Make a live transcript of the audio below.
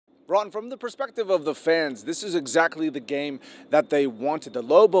Broughton, from the perspective of the fans, this is exactly the game that they wanted. The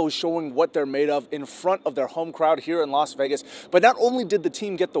Lobos showing what they're made of in front of their home crowd here in Las Vegas. But not only did the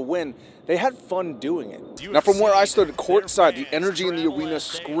team get the win, they had fun doing it. Now, from where I stood courtside, the energy in the arena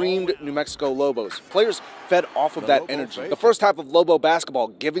screamed New Mexico Lobos. Players fed off of that energy. The first half of Lobo basketball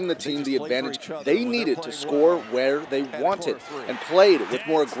giving the team the advantage they needed to score where they wanted and played with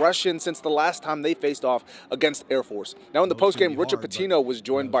more aggression since the last time they faced off against Air Force. Now, in the postgame, Richard Pitino was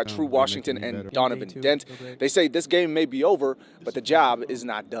joined by True Washington and Donovan Dent. They say this game may be over, but the job is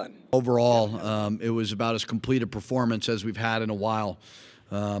not done. Overall, it was about as complete a performance as we've had in a while.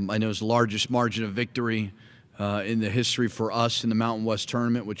 I know it's the largest margin of victory in the history for us in the Mountain West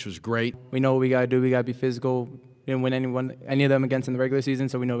tournament, which was great. We know what we got to do. We got to be physical. We didn't win any of them against in the regular season,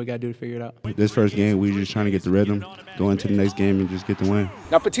 so we know what we got to do to figure it out. This first game, we were just trying to get the rhythm, go into the next game and just get the win.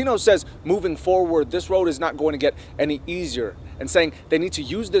 Now, Pitino says moving forward, this road is not going to get any easier, and saying they need to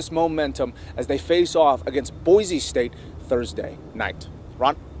use this momentum as they face off against Boise State Thursday night.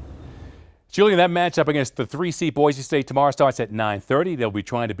 Ron? Julian, that matchup against the 3-seed Boise State tomorrow starts at 9:30. They'll be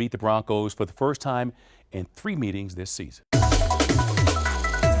trying to beat the Broncos for the first time in 3 meetings this season.